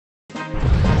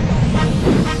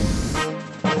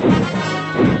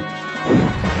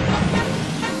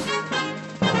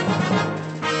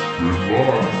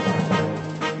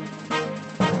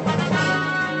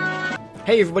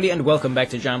Hey everybody, and welcome back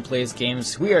to John Plays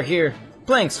Games. We are here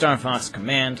playing Star Fox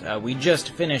Command. We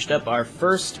just finished up our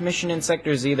first mission in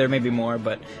Sector Z. There may be more,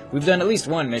 but we've done at least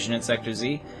one mission in Sector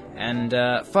Z. And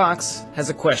Fox has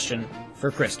a question for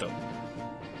Crystal.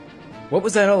 What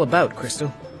was that all about, Crystal?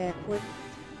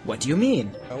 What do you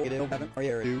mean?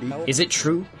 Is it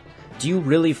true? Do you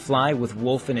really fly with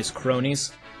Wolf and his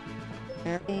cronies?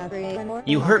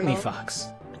 You hurt me, Fox.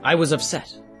 I was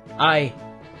upset. I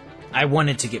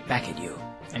wanted to get back at you.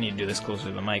 I need to do this closer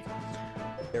to the mic.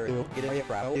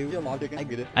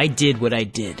 I did what I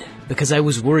did because I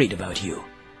was worried about you.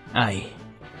 I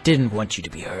didn't want you to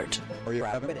be hurt.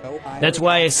 That's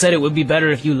why I said it would be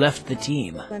better if you left the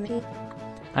team.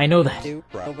 I know that.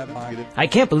 I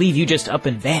can't believe you just up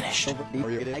and vanished.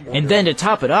 And then to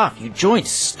top it off, you joined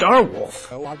Star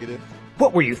Wolf.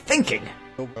 What were you thinking?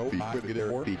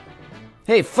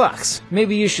 Hey, Fox,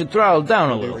 maybe you should throttle down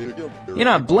a little. You're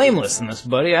not blameless in this,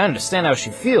 buddy. I understand how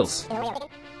she feels.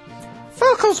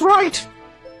 Falco's right.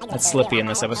 That's Slippy in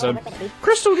this episode.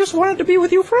 Crystal just wanted to be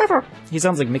with you forever. He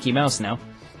sounds like Mickey Mouse now.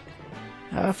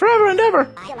 Forever and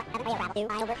ever.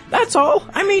 That's all.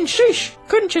 I mean, sheesh.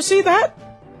 Couldn't you see that?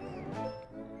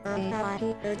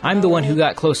 I'm the one who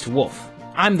got close to Wolf.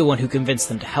 I'm the one who convinced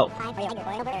them to help.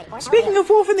 Speaking of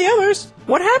Wolf and the others,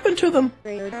 what happened to them?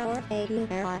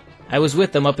 I was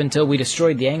with them up until we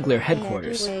destroyed the Angler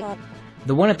headquarters.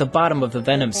 The one at the bottom of the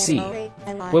Venom Sea.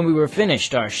 When we were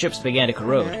finished, our ships began to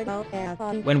corrode.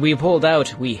 When we pulled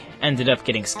out, we ended up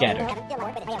getting scattered.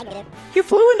 You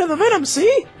flew into the Venom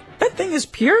Sea? That thing is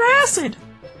pure acid.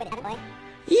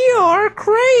 You're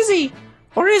crazy.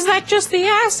 Or is that just the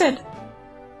acid?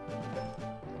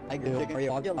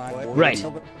 Right.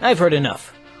 I've heard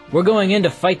enough. We're going in to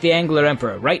fight the Angler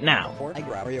Emperor right now.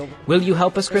 Will you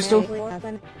help us, Crystal?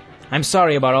 I'm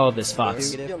sorry about all of this,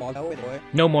 Fox.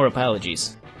 No more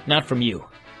apologies. Not from you.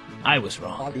 I was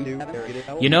wrong.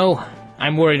 You know,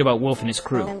 I'm worried about Wolf and his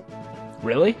crew.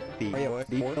 Really?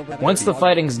 Once the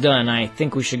fighting's done, I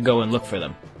think we should go and look for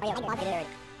them.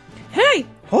 Hey,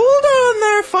 hold on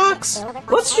there, Fox.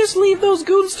 Let's just leave those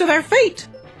goons to their fate.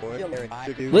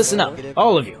 Listen up,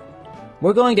 all of you.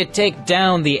 We're going to take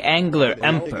down the Angler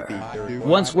Emperor.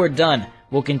 Once we're done,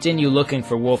 we'll continue looking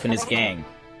for Wolf and his gang.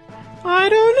 I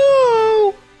don't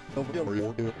know.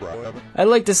 I'd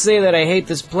like to say that I hate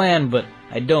this plan, but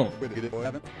I don't.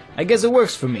 I guess it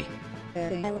works for me.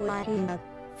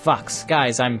 Fox,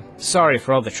 guys, I'm sorry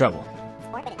for all the trouble.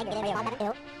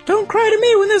 Don't cry to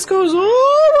me when this goes all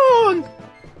wrong.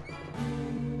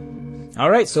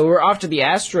 Alright, so we're off to the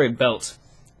asteroid belt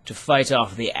to fight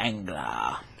off the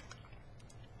Angler.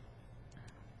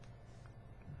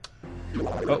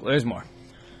 Oh, there's more.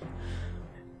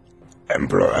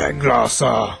 Emperor Angler,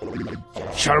 sir.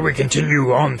 Shall we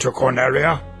continue on to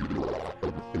Corneria?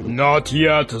 Not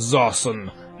yet,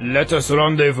 Zossen. Let us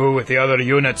rendezvous with the other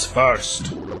units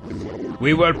first.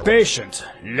 We were patient.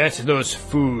 Let those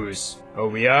fools... Oh,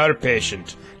 we are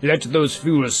patient. Let those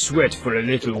fools sweat for a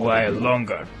little while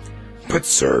longer. But,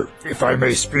 sir, if I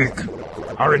may speak,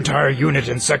 our entire unit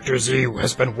in Sector Z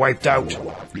has been wiped out.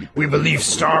 We believe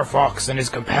Star Fox and his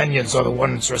companions are the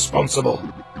ones responsible.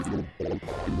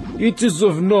 It is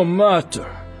of no matter.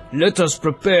 Let us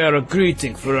prepare a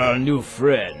greeting for our new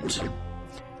friend.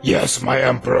 Yes, my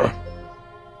Emperor.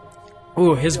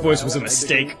 Ooh, his voice was a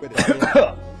mistake.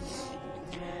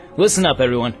 Listen up,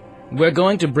 everyone. We're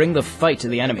going to bring the fight to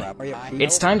the enemy.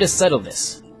 It's time to settle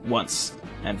this, once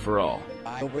and for all.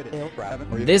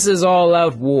 This is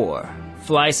all-out war.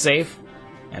 Fly safe,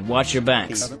 and watch your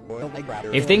backs.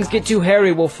 If things get too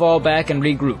hairy, we'll fall back and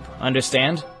regroup.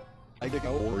 Understand?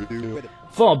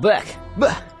 Fall back?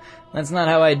 Bah! That's not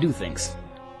how I do things.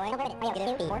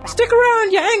 Stick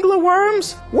around, you angler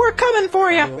worms! We're coming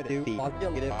for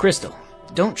you! Crystal,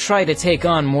 don't try to take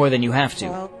on more than you have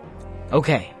to.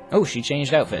 Okay. Oh, she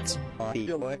changed outfits.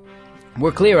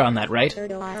 We're clear on that, right?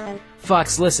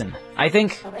 Fox, listen. I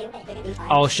think...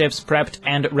 All ships prepped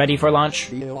and ready for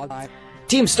launch?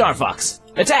 Team Star Fox,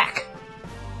 attack!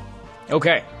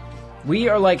 Okay. We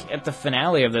are, like, at the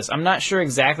finale of this. I'm not sure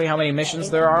exactly how many missions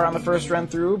there are on the first run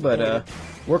through, but,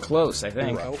 we're close, I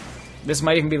think. This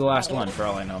might even be the last one, for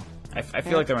all I know. I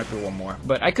feel like there might be one more,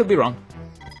 but I could be wrong.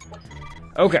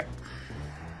 Okay.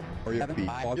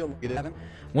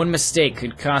 One mistake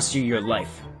could cost you your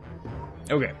life.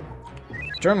 Okay.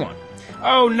 Turn 1.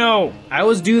 Oh no! I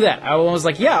always do that. I was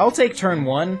like, yeah, I'll take turn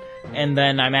 1, and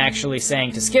then I'm actually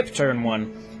saying to skip turn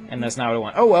 1, and that's not what I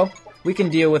want. Oh well, we can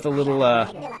deal with a little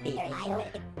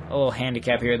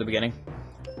handicap here at the beginning.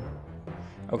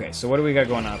 Okay, so what do we got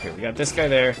going on up here? We got this guy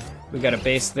there, we got a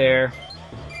base there,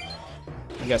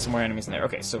 we got some more enemies in there.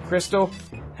 Okay, so Crystal,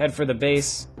 head for the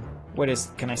base. What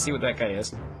is... Can I see what that guy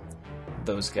is?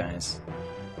 Those guys.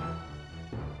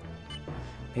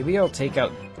 Maybe I'll take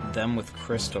out them with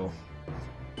Crystal.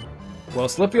 Well,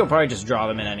 Slippy will probably just draw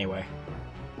them in anyway.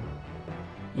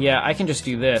 Yeah, I can just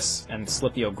do this, and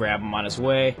Slippy will grab him on his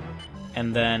way,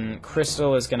 and then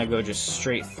Crystal is gonna go just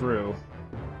straight through.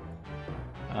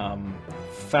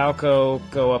 Falco,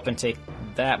 go up and take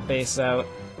that base out.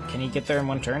 Can he get there in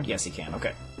one turn? Yes, he can.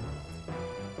 Okay.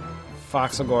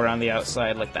 Fox will go around the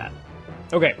outside like that.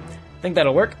 Okay, I think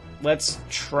that'll work. Let's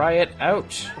try it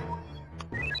out.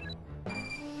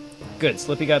 Good,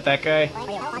 Slippy got that guy.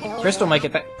 Crystal might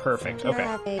get that. Perfect,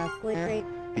 okay.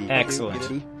 Excellent.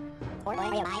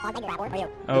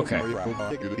 Okay.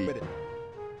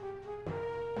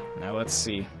 Now let's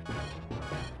see.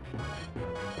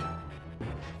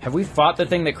 Have we fought the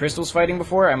thing that Crystal's fighting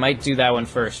before? I might do that one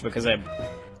first, because I'm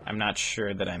not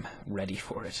sure that I'm ready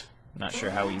for it. I'm not sure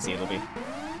how easy it'll be.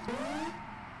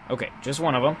 Okay, just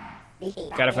one of them.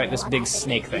 Gotta fight this big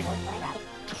snake thing.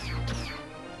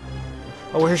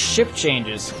 Oh, her ship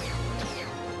changes.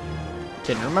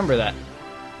 Didn't remember that.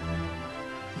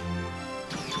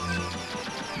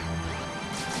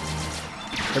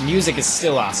 Her music is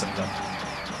still awesome, though.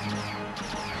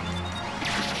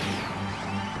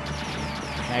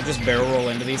 Can I just barrel roll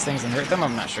into these things and hurt them?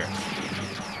 I'm not sure.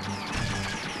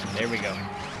 There we go.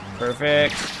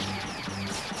 Perfect.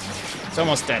 It's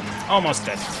almost dead. Almost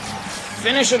dead.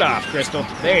 Finish it off, Crystal.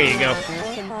 There you go.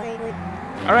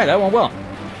 Alright, that went well.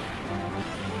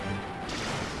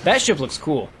 That ship looks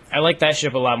cool. I like that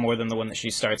ship a lot more than the one that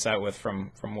she starts out with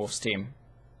from Wolf's team.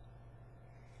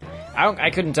 I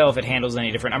couldn't tell if it handles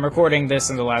any different. I'm recording this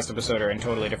and the last episode are in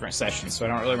totally different sessions, so I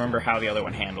don't really remember how the other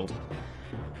one handled.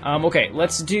 Okay,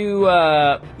 let's do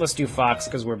Fox,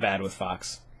 because we're bad with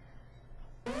Fox.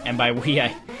 And by we,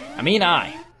 I mean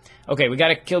I. Okay, we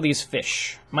gotta kill these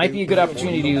fish. Might be a good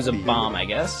opportunity to use a bomb, I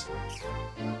guess.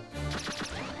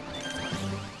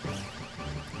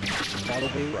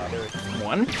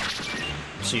 One.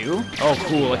 Two. Oh,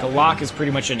 cool. Like, a lock is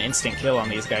pretty much an instant kill on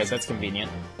these guys. That's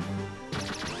convenient.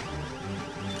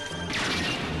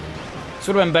 This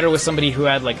would have been better with somebody who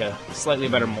had, like, a slightly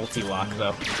better multi-lock, though.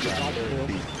 I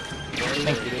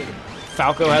think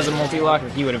Falco has a multi-lock, or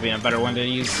he would have been a better one to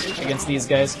use against these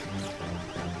guys.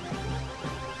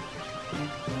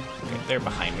 Okay, they're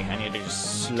behind me. I need to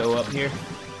just slow up here.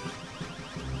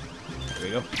 There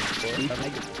we go.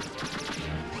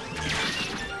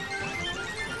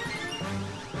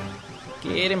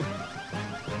 Get him.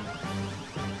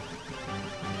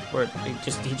 Where he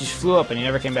just flew up and he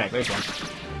never came back. There's one.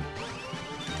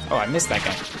 Oh, I missed that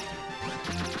guy.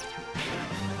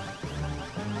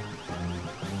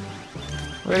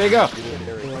 Where'd they go?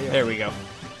 There we go.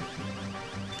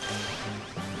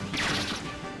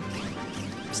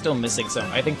 Still missing some.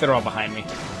 I think they're all behind me.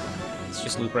 Let's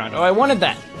just loop around. Oh, I wanted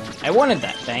that! I wanted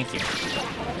that! Thank you.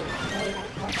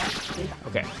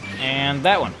 Okay, and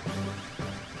that one.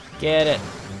 Get it.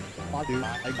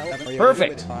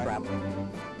 Perfect!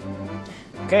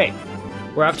 Okay,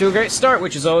 we're off to a great start,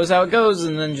 which is always how it goes,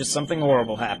 and then just something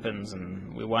horrible happens,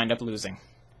 and we wind up losing.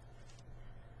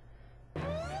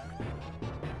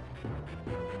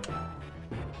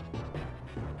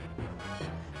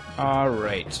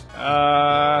 Alright,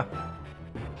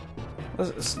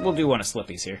 we'll do one of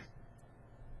Slippy's here.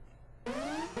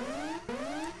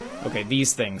 Okay,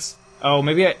 these things. Oh,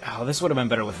 maybe oh, this would have been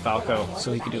better with Falco,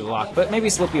 so he could do the lock. But maybe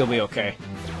Slippy will be okay,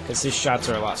 because his shots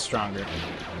are a lot stronger.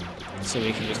 So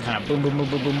he can just kind of boom, boom, boom,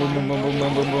 boom, boom, boom, boom, boom, boom,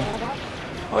 boom, boom, boom.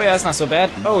 Oh yeah, that's not so bad.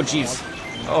 Oh, jeez.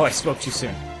 Oh, I spoke too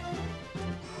soon.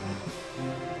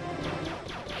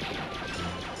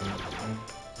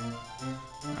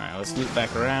 Alright, let's loop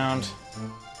back around.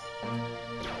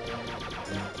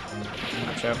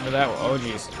 Watch out for that one. Oh,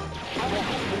 jeez.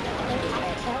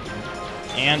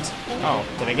 And, oh,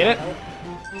 did I get it?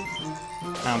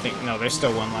 I don't think, no, there's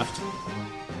still one left.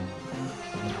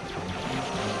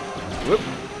 Whoop,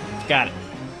 got it.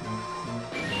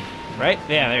 Right?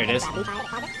 Yeah, there it is.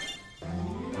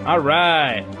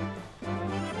 Alright.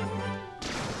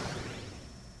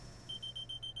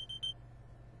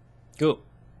 Cool.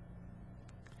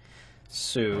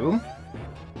 So,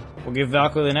 we'll give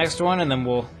Falco the next one, and then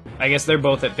we'll, I guess they're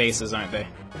both at bases, aren't they?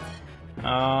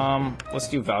 Let's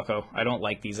do Falco. I don't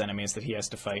like these enemies that he has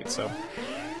to fight, so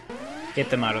get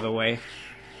them out of the way.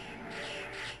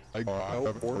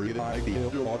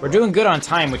 We're doing good on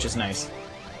time, which is nice.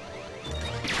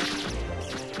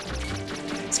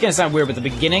 It's gonna sound weird, but the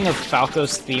beginning of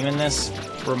Falco's theme in this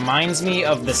reminds me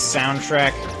of the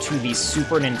soundtrack to the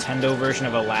Super Nintendo version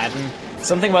of Aladdin.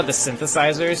 Something about the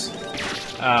synthesizers.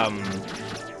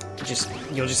 Just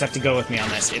you'll just have to go with me on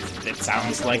this. It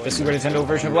sounds like the Super Nintendo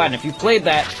version of Aladdin. If you've played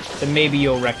that, then maybe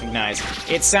you'll recognize.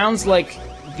 It sounds like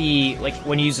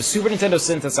when you use a Super Nintendo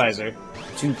synthesizer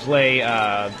to play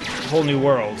Whole New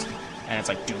World, and it's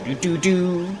like do do do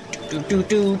do do do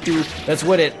do do. That's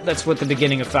what the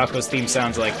beginning of Falco's theme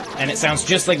sounds like, and it sounds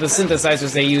just like the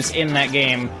synthesizers they use in that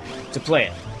game to play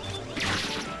it.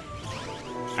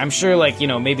 I'm sure, like, you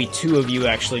know, maybe 2 of you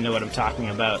actually know what I'm talking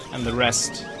about, and the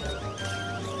rest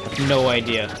have no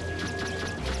idea.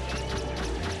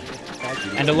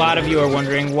 And a lot of you are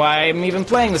wondering why I'm even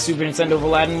playing the Super Nintendo of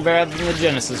Aladdin rather than the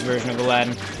Genesis version of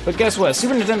Aladdin. But guess what?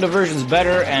 Super Nintendo version's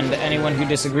better, and anyone who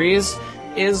disagrees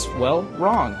is, well,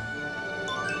 wrong.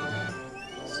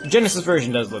 Genesis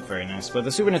version does look very nice, but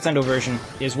the Super Nintendo version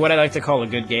is what I like to call a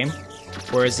good game,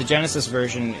 whereas the Genesis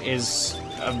version is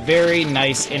a very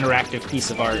nice interactive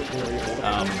piece of art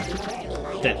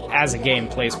that, as a game,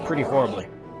 plays pretty horribly.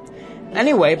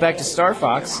 Anyway, back to Star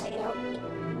Fox.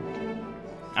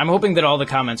 I'm hoping that all the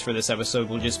comments for this episode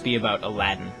will just be about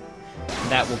Aladdin.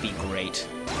 That will be great.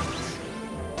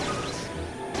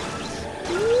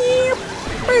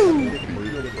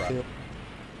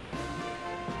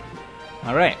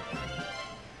 Alright.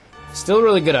 Still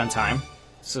really good on time,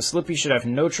 so Slippy should have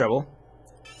no trouble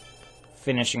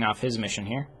finishing off his mission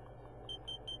here.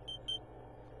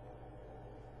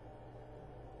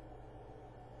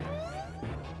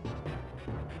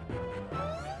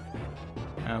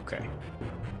 Okay.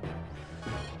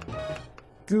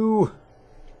 Goo!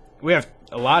 We have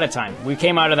a lot of time. We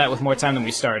came out of that with more time than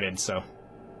we started, so...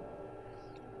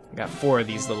 got 4 of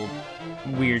these little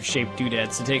weird-shaped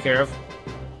doodads to take care of.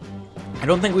 I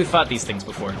don't think we've fought these things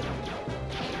before.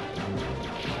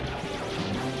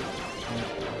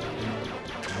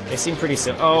 They seem pretty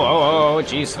simple. Oh,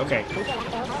 jeez, okay.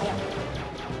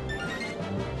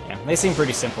 Yeah, they seem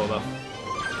pretty simple, though.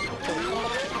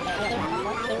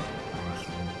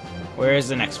 Where is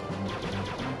the next one?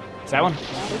 Is that one?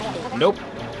 Nope.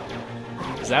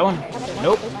 Is that one?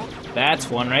 Nope. That's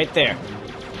one right there.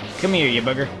 Come here, you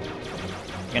bugger.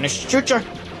 Gonna shoot ya!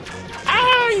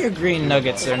 Ah, your green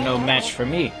nuggets are no match for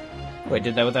me. Oh, I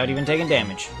did that without even taking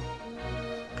damage.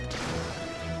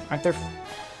 Aren't there...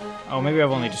 Oh, maybe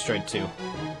I've only destroyed 2.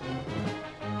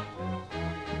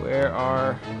 Where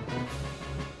are...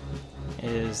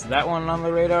 Is that one on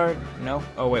the radar? No?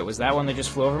 Oh, wait, was that one that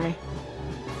just flew over me?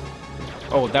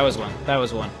 Oh, that was one. That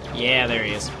was one. Yeah, there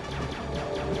he is.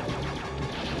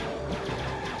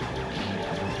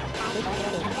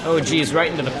 Oh, geez,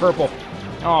 right into the purple.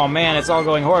 Oh, man, it's all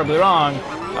going horribly wrong.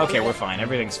 Okay, we're fine.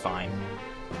 Everything's fine.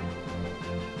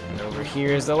 And over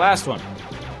here is the last one.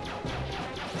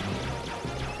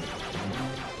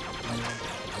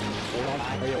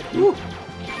 Woo.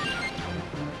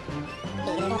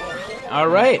 All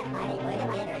right.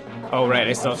 Oh, right.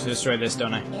 I still have to destroy this,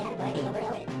 don't I?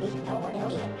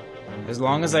 As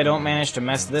long as I don't manage to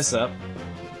mess this up,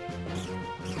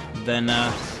 then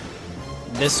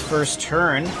this first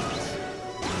turn,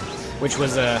 which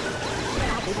was a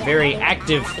very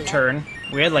active turn,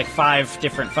 we had like 5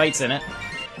 different fights in it,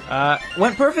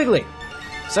 went perfectly.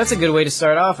 So that's a good way to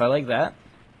start off. I like that.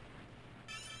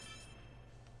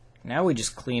 Now we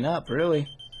just clean up, really.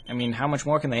 I mean, how much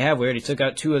more can they have? We already took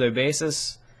out 2 of their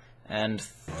bases and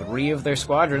 3 of their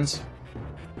squadrons.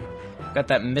 Got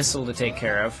that missile to take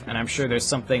care of, and I'm sure there's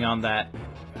something on that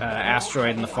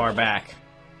asteroid in the far back.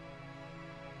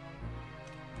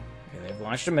 Okay, they've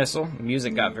launched a missile. The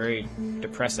music got very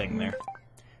depressing there.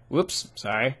 Whoops,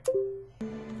 sorry.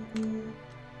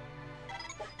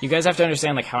 You guys have to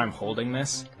understand, like, how I'm holding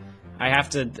this. I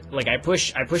have to, like, I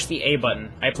push the A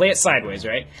button. I play it sideways,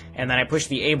 right? And then I push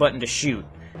the A button to shoot.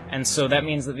 And so that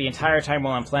means that the entire time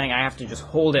while I'm playing, I have to just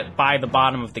hold it by the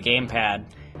bottom of the gamepad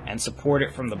and support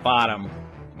it from the bottom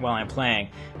while I'm playing.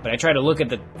 But I try to look at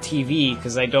the TV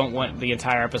because I don't want the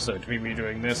entire episode to be me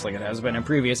doing this like it has been in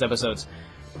previous episodes.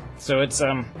 So it's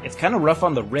kind of rough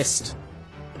on the wrist.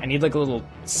 I need like a little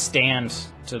stand,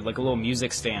 like a little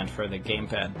music stand for the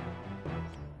gamepad.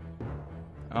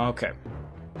 Okay.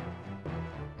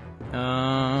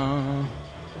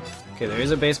 Okay, there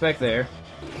is a base back there.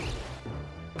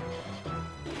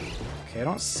 Okay, I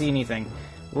don't see anything.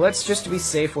 Let's, just to be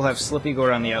safe, we'll have Slippy go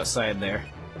around the outside there.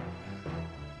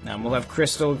 Now we'll have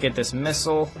Crystal get this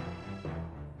missile.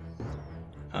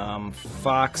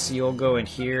 Fox, you'll go in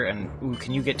here and... Ooh,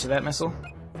 can you get to that missile?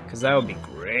 Because that would be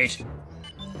great.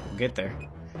 We'll get there.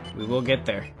 We will get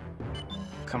there.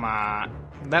 Come on.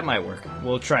 That might work.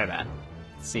 We'll try that.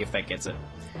 See if that gets it.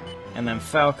 And then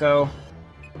Falco.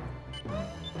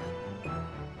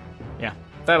 Yeah,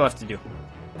 that'll have to do.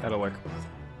 That'll work.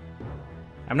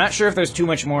 I'm not sure if there's too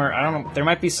much more. I don't know. There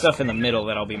might be stuff in the middle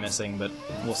that I'll be missing, but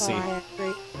we'll see.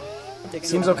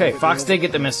 Seems okay. Fox did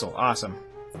get the missile. Awesome.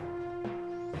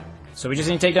 So we just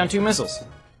need to take down 2 missiles.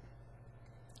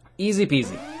 Easy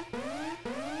peasy.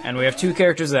 And we have 2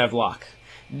 characters that have lock.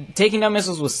 Taking down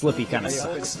missiles with Slippy kind of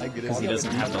sucks, because he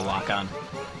doesn't have the lock on.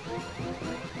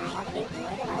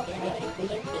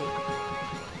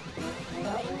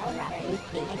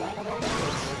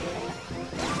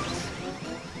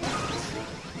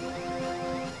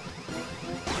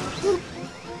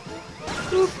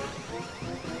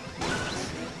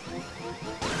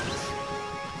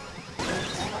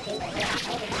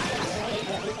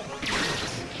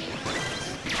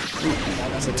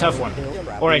 It's a tough one.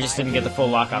 Or I just didn't get the full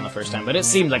lock on the first time, but it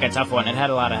seemed like a tough one. It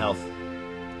had a lot of health.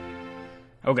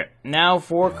 Okay, now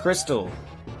for Crystal.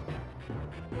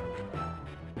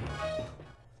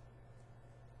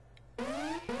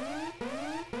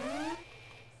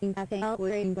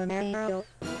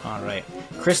 Alright.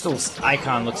 Crystal's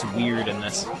icon looks weird in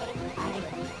this.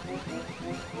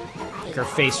 Like her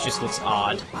face just looks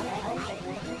odd.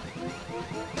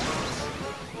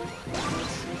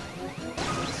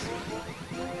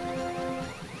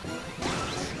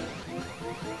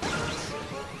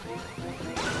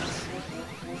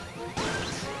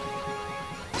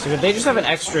 So did they just have an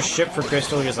extra ship for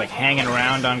Crystal just like hanging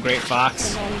around on Great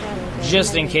Fox?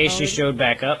 Just in case she showed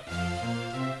back up?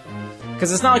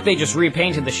 Because it's not like they just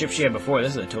repainted the ship she had before.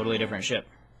 This is a totally different ship.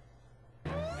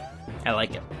 I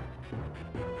like it.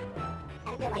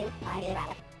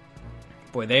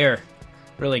 Boy, they are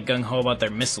really gung-ho about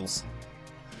their missiles.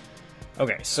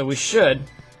 Okay, so we should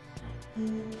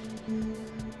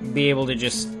be able to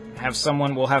just have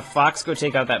someone... We'll have Fox go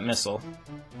take out that missile.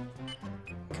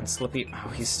 Can Slippy... Oh,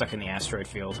 he's stuck in the asteroid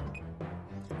field.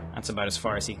 That's about as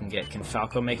far as he can get. Can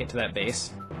Falco make it to that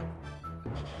base?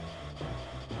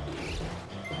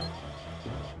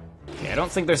 Okay, I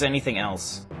don't think there's anything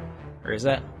else. Or is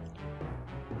that?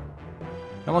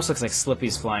 It almost looks like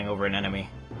Slippy's flying over an enemy,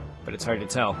 but it's hard to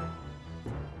tell.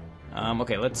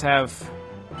 Okay, let's have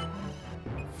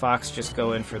Fox just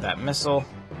go in for that missile.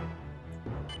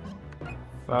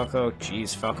 Falco...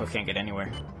 Jeez, Falco can't get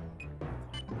anywhere.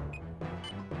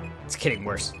 It's getting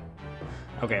worse.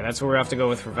 Okay, that's what we're gonna have to go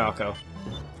with for Falco.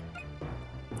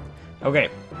 Okay.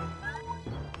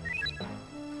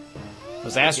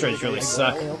 Those asteroids really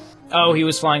suck. Oh, he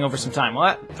was flying over some time.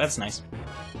 Well, that's nice.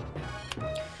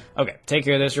 Okay, take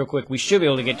care of this real quick. We should be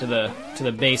able to get to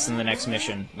the base in the next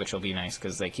mission, which will be nice,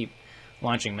 because they keep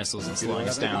launching missiles and slowing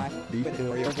us down.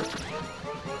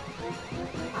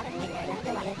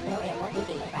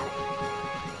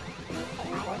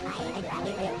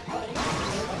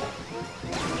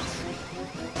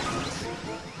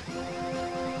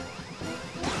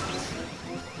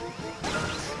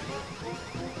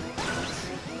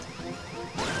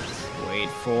 Wait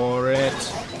for it.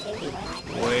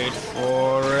 Wait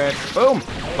for it. Boom!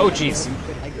 Oh, jeez.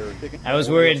 I was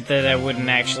worried that I wouldn't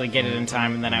actually get it in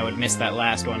time and then I would miss that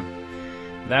last one.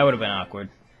 That would have been awkward.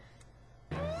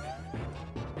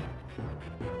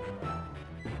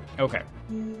 Okay.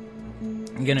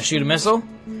 You gonna shoot a missile?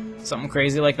 Something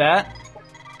crazy like that?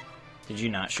 Did you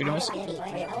not shoot a missile?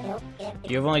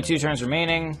 You have only 2 turns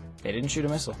remaining. They didn't shoot a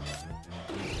missile.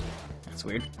 That's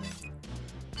weird.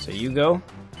 So you go.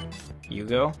 You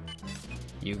go.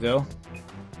 You go.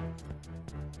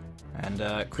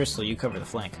 And, Crystal, you cover the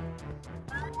flank.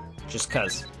 Just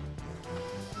cuz.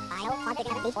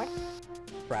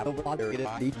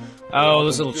 Oh,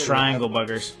 those little triangle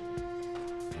buggers.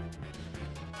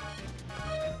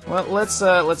 Well,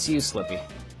 let's use Slippy.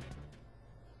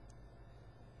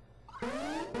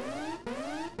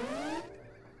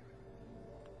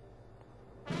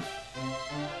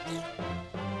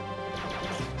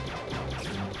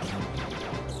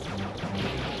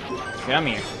 Come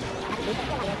here.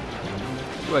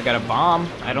 Ooh, I got a bomb.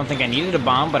 I don't think I needed a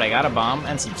bomb, but I got a bomb.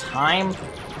 And some time.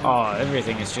 Oh,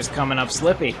 everything is just coming up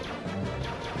Slippy.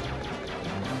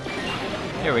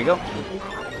 There we go.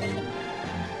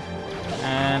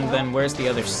 And then where's the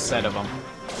other set of them?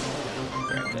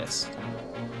 Grab this.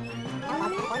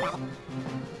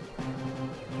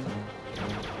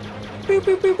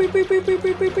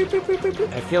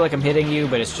 I feel like I'm hitting you,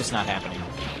 but it's just not happening.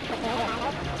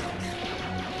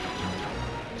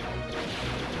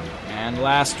 And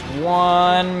last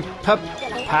one...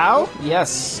 Pow?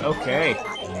 Yes, okay.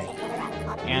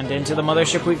 And into the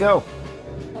mothership we go.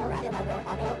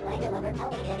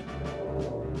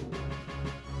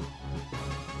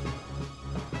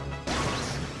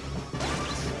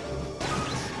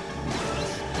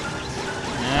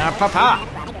 Ah, papa!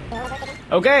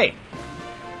 Okay!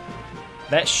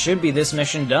 that should be this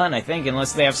mission done, I think,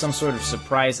 unless they have some sort of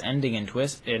surprise ending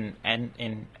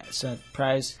and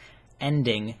surprise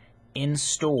ending in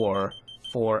store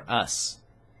for us.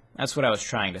 That's what I was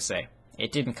trying to say.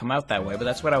 It didn't come out that way, but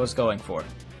that's what I was going for.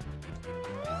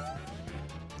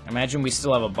 Imagine we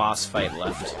still have a boss fight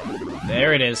left.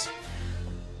 There it is.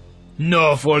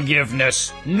 No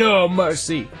forgiveness, No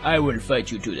mercy. I will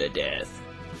fight you to the death.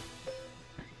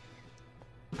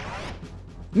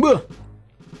 Buh!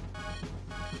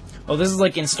 Oh, this is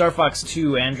like in Star Fox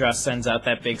 2, Andross sends out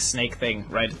that big snake thing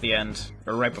right at the end,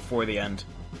 or right before the end.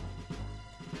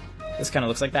 This kind of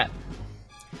looks like that.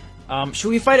 Should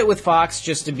we fight it with Fox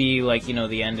just to be like, you know,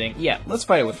 the ending? Yeah, let's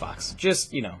fight it with Fox.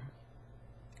 Just, you know,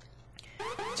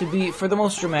 to be for the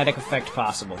most dramatic effect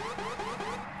possible.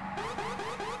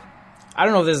 I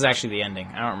don't know if this is actually the ending.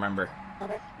 I don't remember.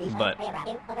 But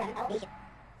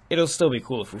it'll still be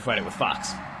cool if we fight it with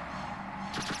Fox.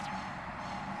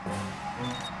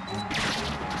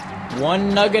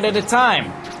 One nugget at a time,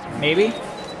 maybe?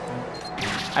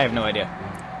 I have no idea.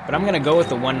 But I'm gonna go with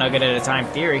the one nugget at a time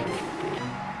theory.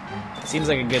 Seems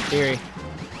like a good theory.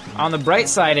 On the bright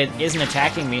side, it isn't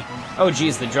attacking me. Oh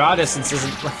geez, the draw distance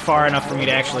isn't far enough for me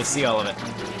to actually see all of it.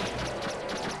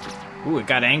 Ooh, it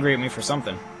got angry at me for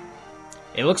something.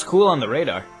 It looks cool on the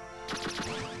radar.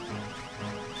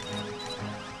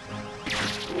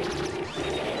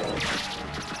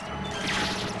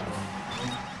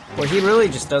 Well, he really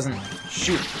just doesn't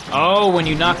shoot. Oh, when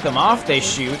you knock them off, they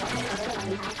shoot.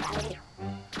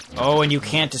 Oh, and you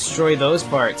can't destroy those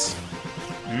parts.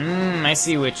 I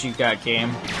see what you got,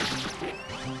 game.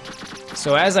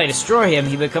 So as I destroy him,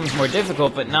 he becomes more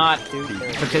difficult, but not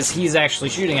because he's actually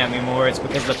shooting at me more. It's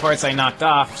because the parts I knocked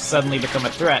off suddenly become a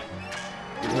threat.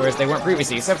 Whereas they weren't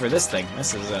previously, except for this thing.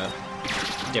 This is,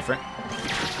 different.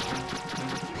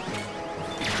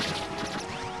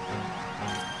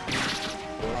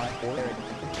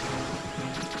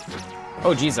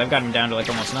 Oh geez, I've got him down to like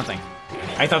almost nothing.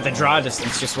 I thought the draw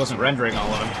distance just wasn't rendering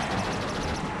all of him.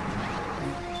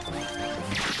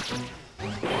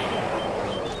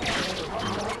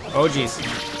 Oh geez.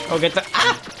 Oh, get the—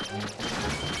 ah!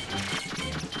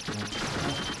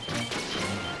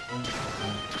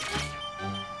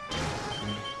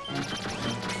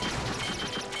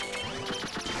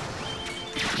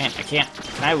 Man, I can't—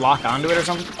 can I lock onto it or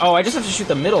something? Oh, I just have to shoot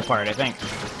the middle part, I think.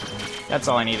 That's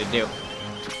all I need to do.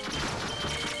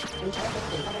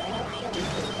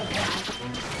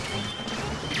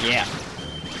 Yeah.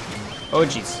 Oh,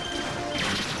 jeez.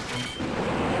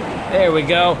 There we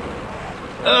go.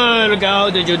 Oh, how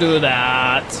did you do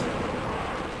that?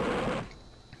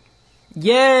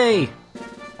 Yay!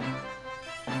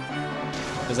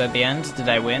 Was that the end? Did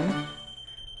I win?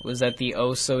 Was that the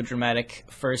oh-so-dramatic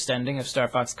first ending of Star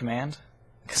Fox Command?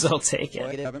 Because I'll take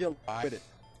it.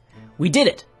 We did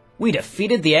it! We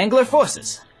defeated the Angler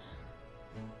forces!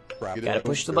 Gotta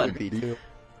push the button.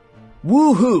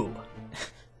 Woohoo!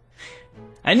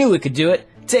 I knew we could do it.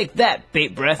 Take that,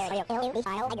 Bait Breath.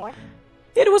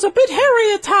 It was a bit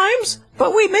hairy at times,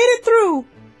 but we made it through.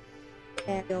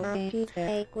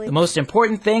 The most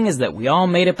important thing is that we all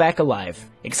made it back alive.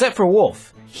 Except for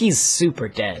Wolf. He's super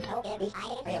dead.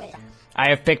 I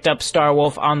have picked up Star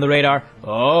Wolf on the radar.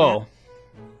 Oh.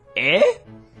 Eh?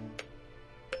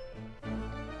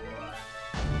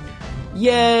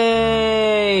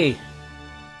 Yay!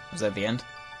 Was that the end?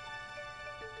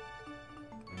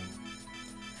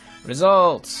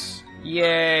 Results!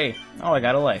 Yay! Oh, I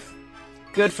got a life.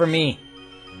 Good for me.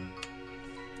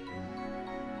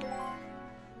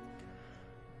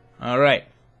 Alright,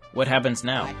 what happens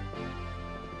now?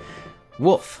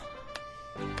 Wolf.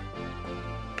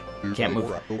 Can't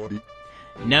move.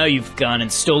 Now you've gone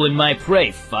and stolen my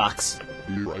prey, Fox.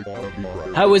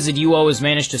 How is it you always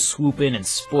manage to swoop in and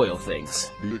spoil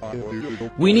things?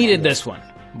 We needed this one,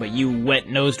 but you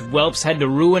wet-nosed whelps had to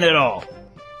ruin it all.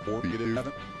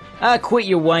 Quit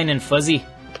your whining, Fuzzy.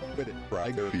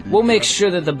 We'll make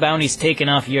sure that the bounty's taken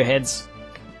off your heads.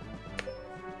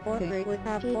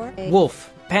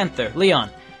 Wolf, Panther, Leon,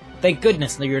 thank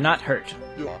goodness that you're not hurt.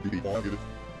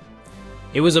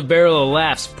 It was a barrel of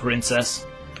laughs, Princess.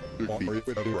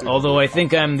 Although I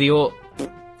think the old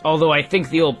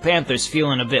Panther's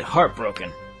feeling a bit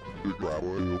heartbroken.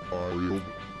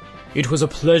 It was a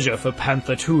pleasure for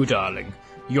Panther too, darling.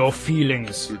 Your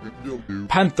feelings.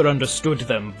 Panther understood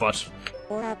them, but...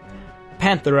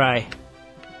 Panther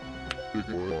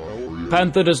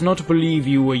does not believe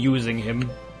you were using him.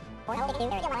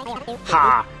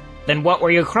 Ha! Then what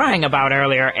were you crying about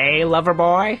earlier, eh, lover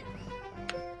boy?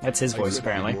 That's his voice,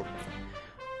 apparently.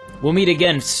 We'll meet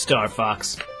again, Star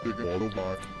Fox.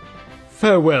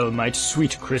 Farewell, my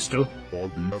sweet Crystal.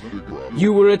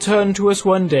 You will return to us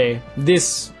one day.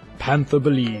 This Panther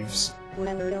believes.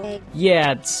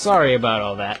 Yeah, sorry about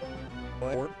all that.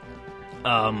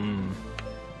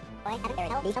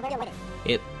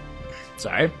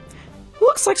 Sorry.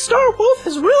 Looks like Star Wolf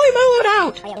has really mellowed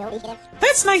out.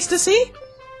 That's nice to see.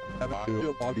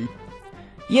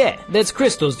 Yeah, that's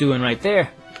Crystal's doing right there.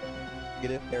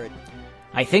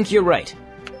 I think you're right.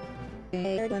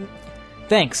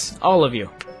 Thanks, all of you.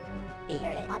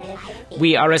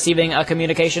 We are receiving a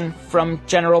communication from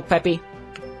General Peppy.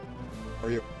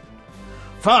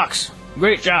 Fox,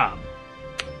 great job.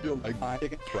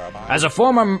 As a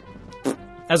former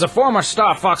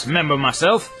Star Fox member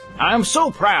myself, I am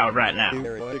so proud right now.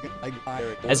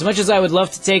 As much as I would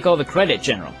love to take all the credit,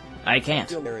 General, I can't.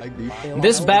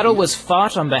 This battle was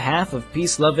fought on behalf of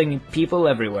peace-loving people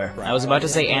everywhere. I was about to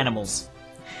say animals.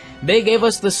 They gave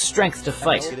us the strength to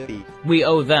fight. We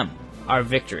owe them our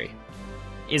victory,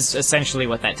 is essentially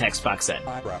what that text box said.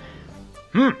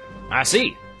 I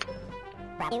see.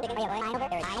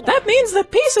 That means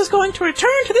that peace is going to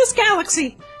return to this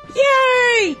galaxy.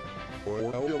 Yay!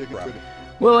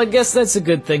 Well, I guess that's a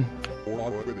good thing.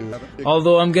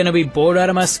 Although I'm gonna be bored out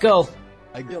of my skull.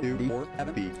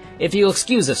 If you'll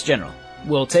excuse us, General,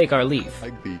 we'll take our leave.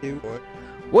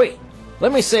 Wait,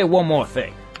 let me say one more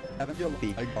thing.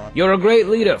 You're a great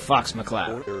leader, Fox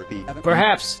McCloud.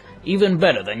 Perhaps even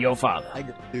better than your father.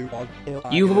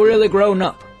 You've really grown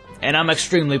up, and I'm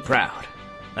extremely proud.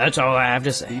 That's all I have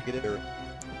to say.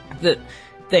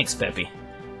 Thanks, Peppy.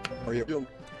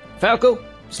 Falco,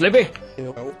 Slippy,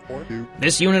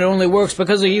 this unit only works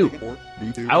because of you.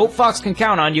 I hope Fox can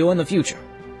count on you in the future.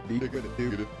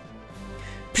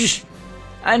 Psh,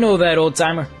 I know that,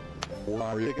 old-timer.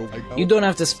 You don't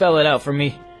have to spell it out for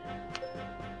me.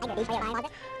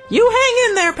 You hang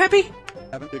in there, Peppy.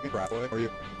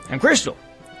 And Crystal,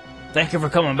 thank you for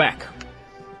coming back.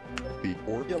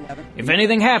 If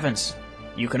anything happens,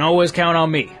 you can always count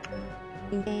on me.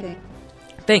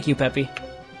 Thank you, Peppy.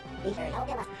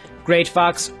 Great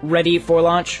Fox, ready for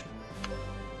launch?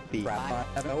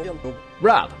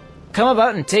 Rob, come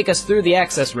about and take us through the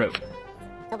access road.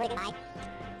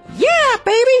 Yeah,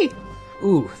 baby!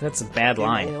 Ooh, that's a bad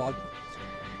line.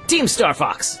 Team Star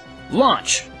Fox,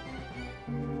 launch!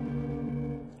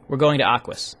 We're going to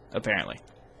Aquas, apparently.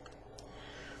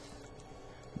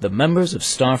 The members of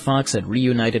Star Fox had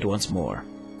reunited once more.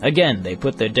 Again, they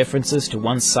put their differences to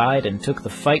one side and took the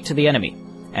fight to the enemy.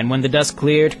 And when the dust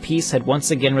cleared, peace had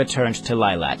once again returned to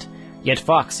Lylat. Yet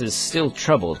Fox is still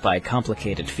troubled by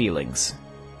complicated feelings.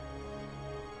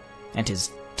 And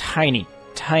his tiny,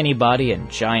 tiny body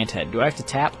and giant head. Do I have to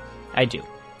tap? I do.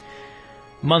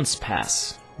 Months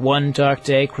pass. One dark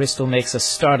day, Crystal makes a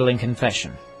startling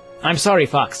confession. I'm sorry,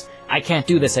 Fox. I can't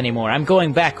do this anymore. I'm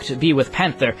going back to be with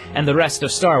Panther and the rest of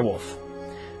Starwolf.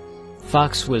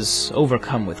 Fox was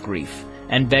overcome with grief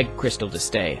and begged Crystal to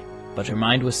stay, but her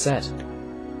mind was set.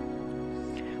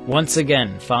 Once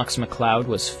again, Fox McCloud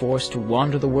was forced to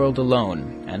wander the world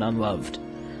alone and unloved.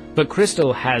 But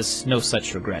Crystal has no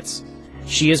such regrets.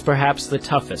 She is perhaps the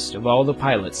toughest of all the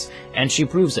pilots, and she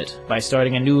proves it by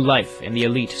starting a new life in the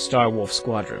elite Starwolf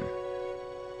Squadron.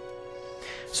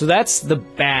 So that's the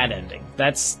bad ending.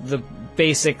 That's the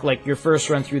basic, like, your first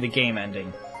run through the game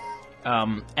ending.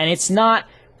 And it's not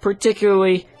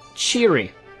particularly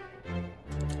cheery.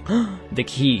 The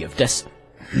key of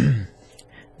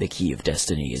The key of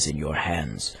destiny is in your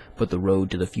hands, but the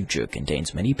road to the future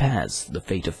contains many paths. The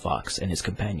fate of Fox and his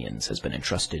companions has been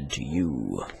entrusted to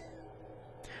you.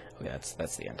 Okay,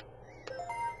 that's the end.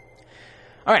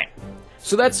 Alright,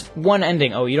 so that's one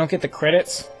ending. Oh, you don't get the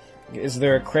credits? Is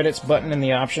there a credits button in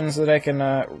the options that I can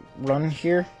run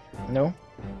here? No?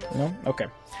 No? Okay.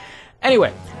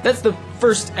 Anyway, that's the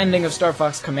first ending of Star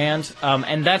Fox Command,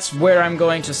 and that's where I'm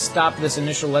going to stop this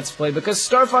initial Let's Play, because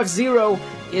Star Fox Zero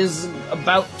is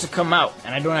about to come out,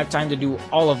 and I don't have time to do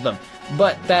all of them.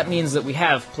 But that means that we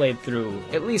have played through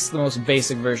at least the most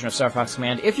basic version of Star Fox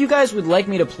Command. If you guys would like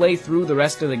me to play through the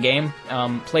rest of the game,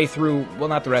 well,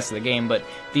 not the rest of the game, but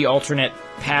the alternate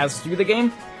paths through the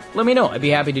game, let me know. I'd be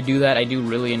happy to do that. I do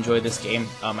really enjoy this game.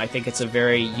 I think it's a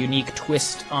very unique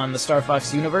twist on the Star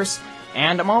Fox universe,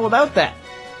 and I'm all about that.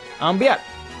 But yeah,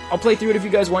 I'll play through it if you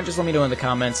guys want. Just let me know in the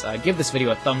comments. Give this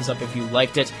video a thumbs up if you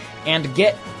liked it, and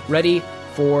get ready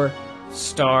for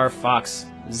Star Fox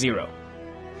Zero.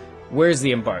 Where's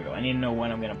the embargo? I need to know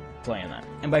when I'm going to play on that.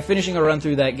 And by finishing a run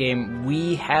through that game,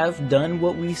 we have done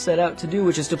what we set out to do,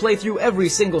 which is to play through every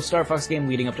single Star Fox game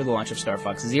leading up to the launch of Star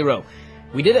Fox Zero.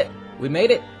 We did it! We made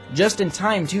it! Just in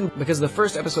time, too, because the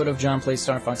first episode of John Plays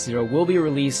Star Fox Zero will be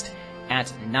released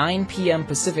at 9 p.m.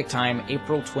 Pacific Time,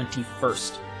 April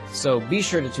 21st. So be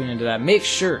sure to tune into that. Make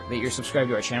sure that you're subscribed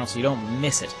to our channel so you don't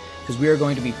miss it, because we are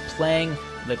going to be playing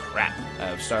the crap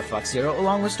out of Star Fox Zero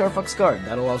along with Star Fox Guard.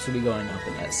 That'll also be going up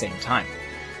at the same time.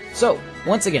 So,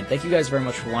 once again, thank you guys very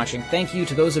much for watching. Thank you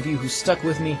to those of you who stuck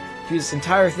with me through this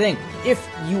entire thing. If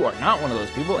you are not one of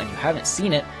those people and you haven't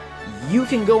seen it, you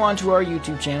can go onto our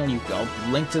YouTube channel.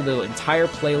 I'll link to the entire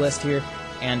playlist here,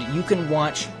 and you can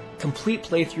watch complete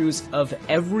playthroughs of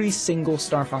every single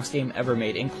Star Fox game ever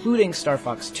made, including Star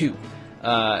Fox 2.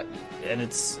 And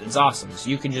it's awesome. So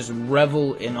you can just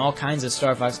revel in all kinds of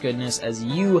Star Fox goodness as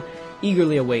you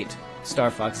eagerly await Star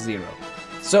Fox Zero.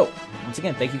 So, once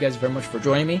again, thank you guys very much for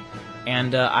joining me,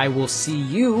 and I will see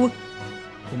you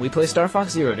when we play Star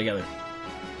Fox Zero together.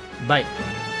 Bye.